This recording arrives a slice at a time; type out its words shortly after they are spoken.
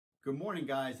Good morning,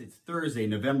 guys. It's Thursday,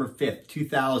 November 5th,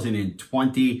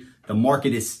 2020. The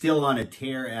market is still on a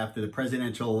tear after the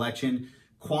presidential election.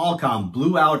 Qualcomm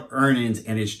blew out earnings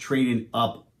and is trading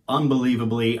up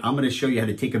unbelievably. I'm going to show you how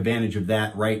to take advantage of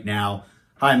that right now.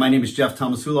 Hi, my name is Jeff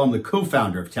Tomasulo. I'm the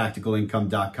co-founder of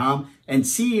TacticalIncome.com and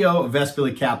CEO of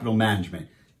Vespula Capital Management.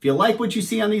 If you like what you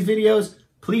see on these videos,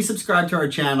 please subscribe to our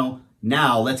channel.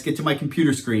 Now, let's get to my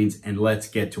computer screens and let's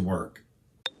get to work.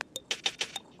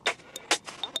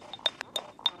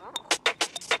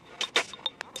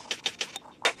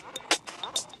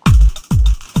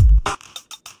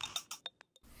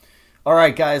 All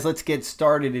right, guys, let's get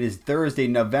started. It is Thursday,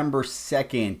 November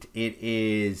 2nd. It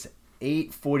is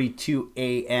 8:42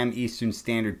 a.m. Eastern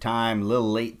Standard Time. A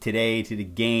little late today to the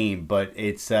game, but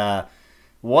it's I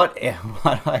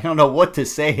don't know what to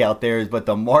say out there, but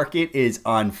the market is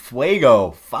on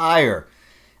fuego, fire.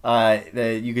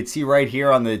 You can see right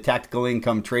here on the Tactical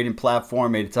Income trading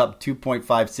platform, it's up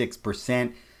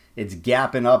 2.56%. It's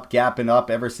gapping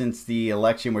up ever since the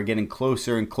election. We're getting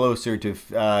closer and closer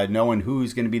to knowing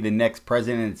who's going to be the next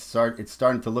president. It's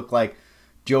starting to look like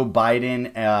Joe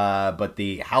Biden, but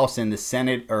the House and the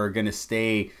Senate are going to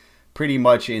stay pretty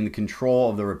much in control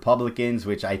of the Republicans,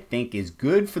 which I think is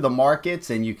good for the markets.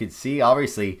 And you can see,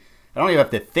 obviously, I don't even have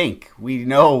to think. We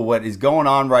know what is going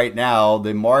on right now.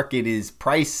 The market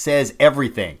price says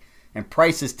everything. And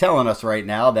price is telling us right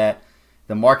now that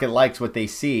the market likes what they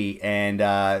see, and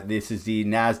this is the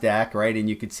NASDAQ, right? And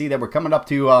you can see that we're coming up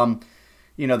to,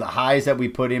 the highs that we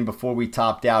put in before we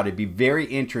topped out. It'd be very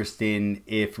interesting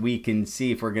if we can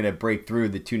see if we're going to break through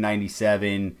the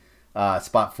 297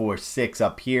 spot 46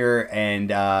 up here. And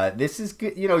this is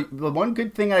good. The one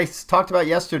good thing I talked about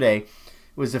yesterday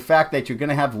was the fact that you're going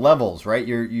to have levels, right?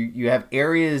 You have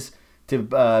areas to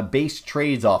base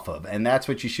trades off of, and that's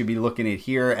what you should be looking at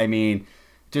here. I mean,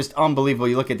 just unbelievable.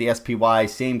 You look at the SPY,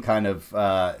 same kind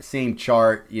of same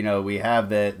chart. We have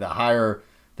the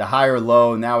higher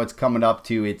low. Now it's coming up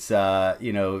to its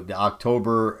the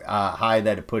October high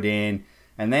that it put in,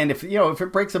 and then if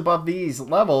it breaks above these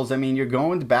levels, I mean, you're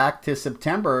going back to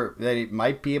September, that it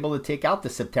might be able to take out the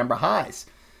September highs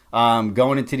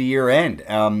going into the year end.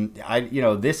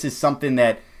 This is something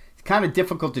that it's kind of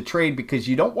difficult to trade because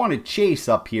you don't want to chase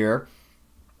up here.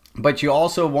 But you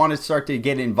also want to start to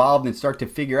get involved and start to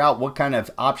figure out what kind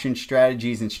of option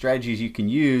strategies and strategies you can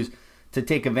use to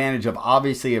take advantage of,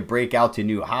 obviously, a breakout to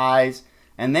new highs.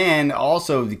 And then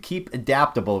also to keep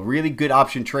adaptable. Really good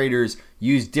option traders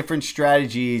use different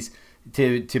strategies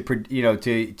to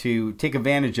take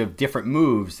advantage of different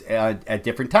moves at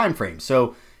different time frames.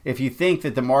 So if you think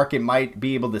that the market might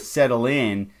be able to settle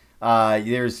in,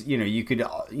 you could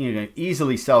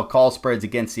easily sell call spreads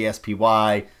against the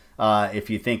SPY. If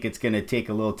you think it's going to take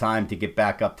a little time to get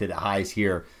back up to the highs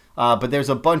here. But there's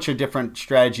a bunch of different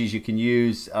strategies you can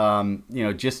use.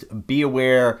 Just be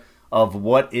aware of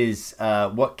what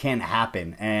can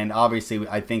happen. And obviously,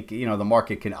 I think, the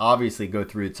market can obviously go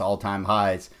through its all-time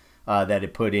highs that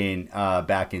it put in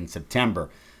back in September.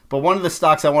 But one of the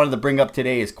stocks I wanted to bring up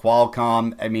today is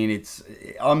Qualcomm. I mean, it's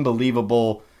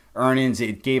unbelievable earnings.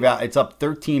 It's up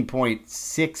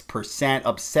 13.6%,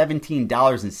 up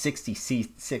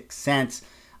 $17.66.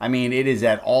 I mean, it is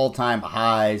at all-time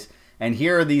highs. And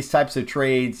here are these types of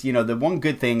trades. The one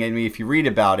good thing, I mean, if you read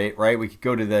about it, right, we could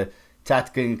go to the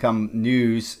Tactical Income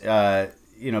News,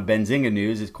 Benzinga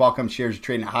News, is Qualcomm shares are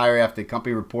trading higher after the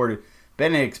company reported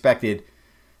better than expected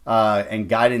and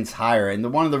guidance higher.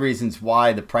 And one of the reasons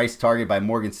why the price target by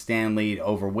Morgan Stanley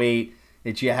overweight,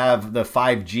 that you have the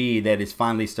 5G that is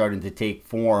finally starting to take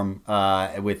form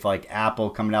with like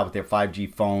Apple coming out with their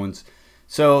 5G phones.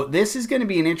 So this is going to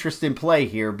be an interesting play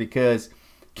here because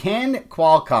can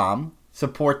Qualcomm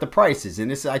support the prices?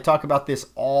 And I talk about this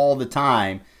all the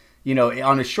time.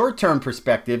 On a short-term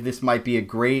perspective, this might be a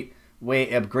great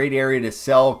area to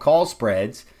sell call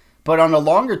spreads. But on a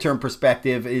longer-term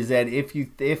perspective, is that if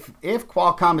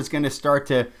Qualcomm is going to start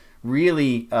to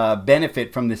really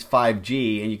benefit from this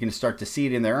 5G, and you can start to see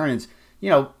it in their earnings,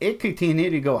 it could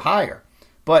continue to go higher.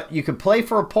 But you could play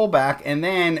for a pullback, and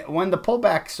then when the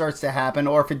pullback starts to happen,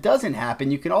 or if it doesn't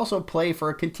happen, you can also play for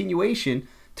a continuation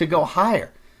to go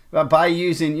higher by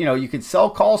using, you could sell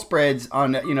call spreads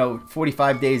on,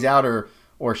 45 days out or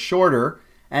shorter,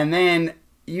 and then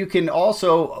you can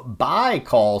also buy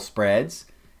call spreads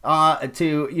on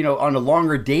a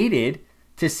longer dated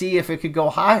to see if it could go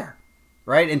higher.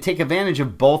 Right, and take advantage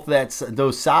of both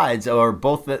those sides, or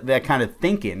both that kind of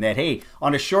thinking that, hey,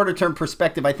 on a shorter term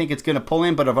perspective, I think it's going to pull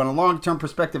in, but on a long term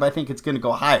perspective, I think it's going to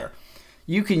go higher.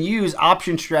 You can use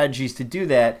option strategies to do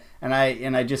that, and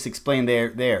I just explained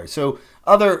there. So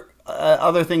other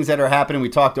other things that are happening. We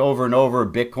talked over and over.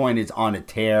 Bitcoin is on a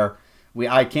tear.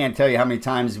 I can't tell you how many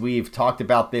times we've talked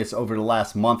about this over the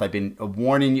last month. I've been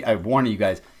warning you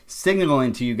guys,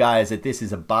 signaling to you guys that this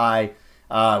is a buy.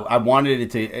 I wanted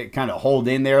it to kind of hold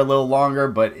in there a little longer,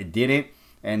 but it didn't.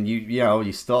 And you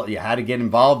had to get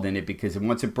involved in it, because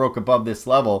once it broke above this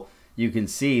level, you can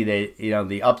see that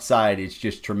the upside is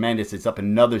just tremendous. It's up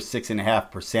another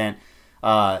 6.5%,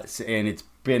 and it's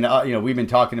been we've been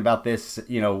talking about this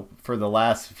for the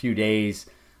last few days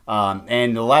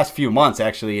and the last few months,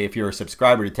 actually, if you're a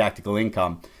subscriber to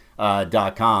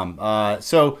tacticalincome.com.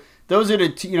 So those are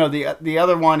the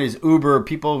other one is Uber.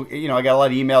 People, I got a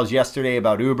lot of emails yesterday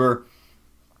about Uber.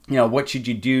 What should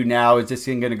you do now? Is this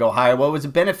thing going to go higher? Well, it was a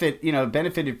benefit,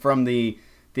 benefited from the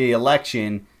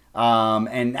election.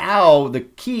 And now the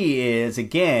key is,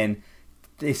 again,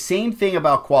 the same thing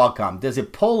about Qualcomm. Does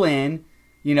it pull in,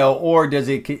 or is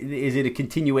it a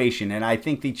continuation? And I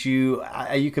think that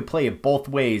you could play it both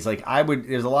ways. Like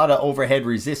there's a lot of overhead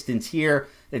resistance here.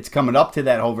 It's coming up to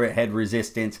that overhead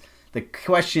resistance. The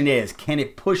question is, can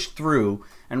it push through?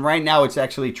 And right now it's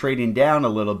actually trading down a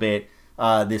little bit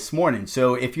this morning.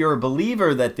 So if you're a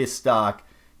believer that this stock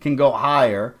can go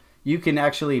higher, you can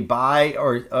actually buy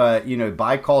or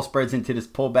buy call spreads into this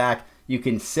pullback. You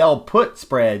can sell put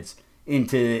spreads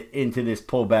into this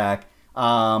pullback.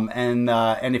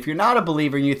 And if you're not a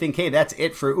believer and you think, hey, that's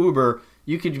it for Uber,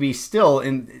 you could be still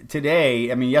in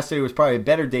today. I mean, yesterday was probably a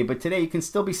better day, but today you can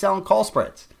still be selling call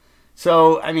spreads.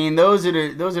 So I mean, those are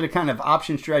the kind of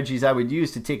option strategies I would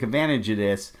use to take advantage of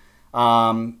this.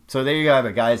 So there you have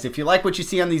it, guys. If you like what you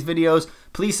see on these videos,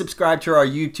 please subscribe to our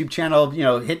YouTube channel,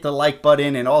 hit the like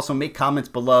button, and also make comments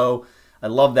below. I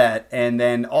love that. And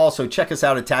then also check us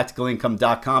out at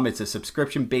tacticalincome.com. It's a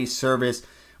subscription-based service.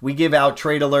 We give out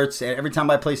trade alerts. Every time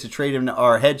I place a trade in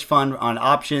our hedge fund on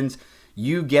options,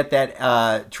 you get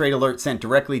that trade alert sent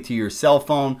directly to your cell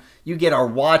phone. You get our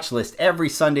watch list every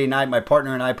Sunday night. My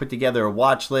partner and I put together a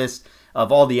watch list of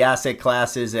all the asset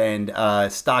classes and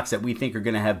stocks that we think are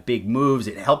going to have big moves.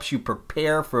 It helps you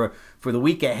prepare for the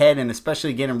week ahead, and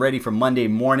especially getting ready for Monday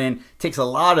morning. Takes a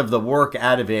lot of the work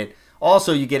out of it.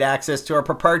 Also, you get access to our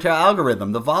proprietary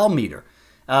algorithm, the vol meter.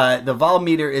 The vol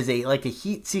meter is like a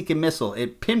heat-seeking missile.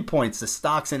 It pinpoints the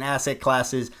stocks and asset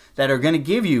classes that are going to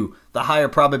give you the higher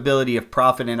probability of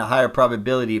profit and a higher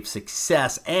probability of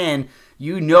success. And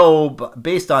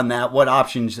based on that, what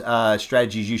options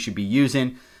strategies you should be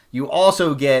using. You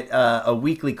also get a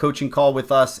weekly coaching call with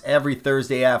us every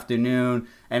Thursday afternoon,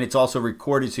 and it's also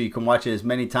recorded so you can watch it as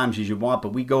many times as you want.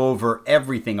 But we go over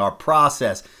everything, our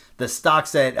process, the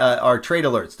stocks that are trade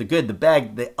alerts, the good, the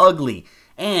bad, the ugly.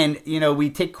 And, we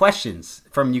take questions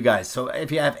from you guys. So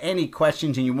if you have any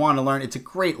questions and you want to learn, it's a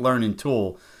great learning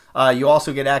tool. You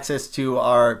also get access to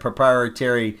our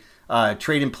proprietary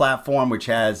trading platform, which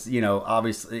has,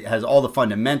 obviously has all the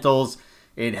fundamentals.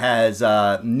 It has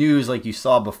news like you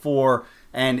saw before,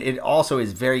 and it also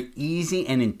is very easy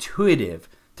and intuitive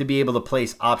to be able to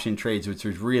place option trades, which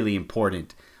is really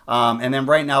important. And then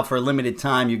right now, for a limited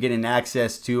time, you're getting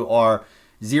access to our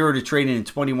Zero to Trading in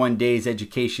 21 Days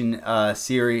education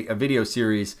video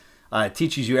series. It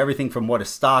teaches you everything from what a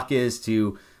stock is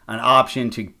to an option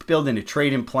to building a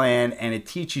trading plan, and it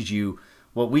teaches you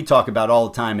what we talk about all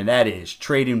the time, and that is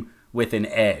trading with an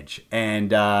edge.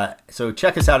 And so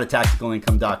check us out at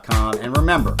tacticalincome.com. And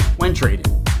remember, when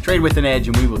trading, trade with an edge,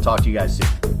 and we will talk to you guys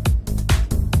soon.